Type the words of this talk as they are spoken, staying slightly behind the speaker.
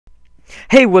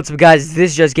Hey, what's up guys,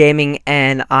 this is Just Gaming,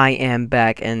 and I am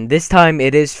back, and this time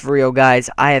it is for real guys.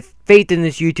 I have faith in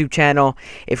this YouTube channel.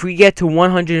 If we get to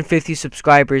 150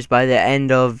 subscribers by the end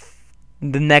of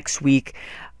the next week,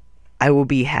 I will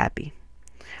be happy.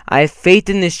 I have faith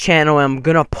in this channel, and I'm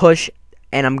gonna push,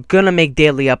 and I'm gonna make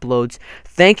daily uploads.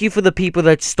 Thank you for the people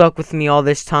that stuck with me all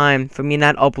this time, for me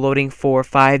not uploading for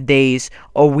 5 days,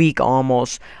 a week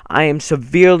almost. I am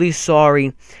severely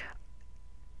sorry.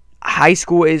 High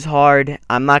school is hard.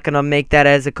 I'm not going to make that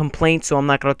as a complaint, so I'm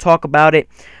not going to talk about it.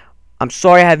 I'm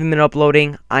sorry I haven't been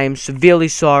uploading. I am severely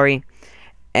sorry.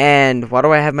 And why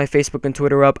do I have my Facebook and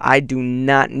Twitter up? I do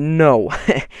not know.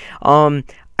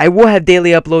 I will have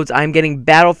daily uploads. I'm getting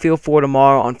Battlefield 4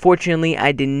 tomorrow. Unfortunately,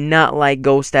 I did not like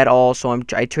Ghost at all, so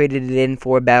I traded it in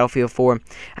for Battlefield 4.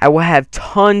 I will have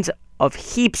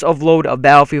heaps of load of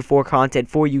Battlefield 4 content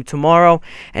for you tomorrow,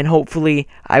 and hopefully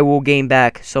I will gain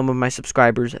back some of my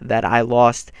subscribers that I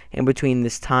lost in between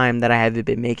this time that I haven't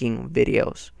been making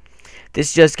videos. This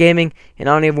is Just Gaming, and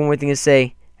I only have one more thing to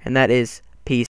say, and that is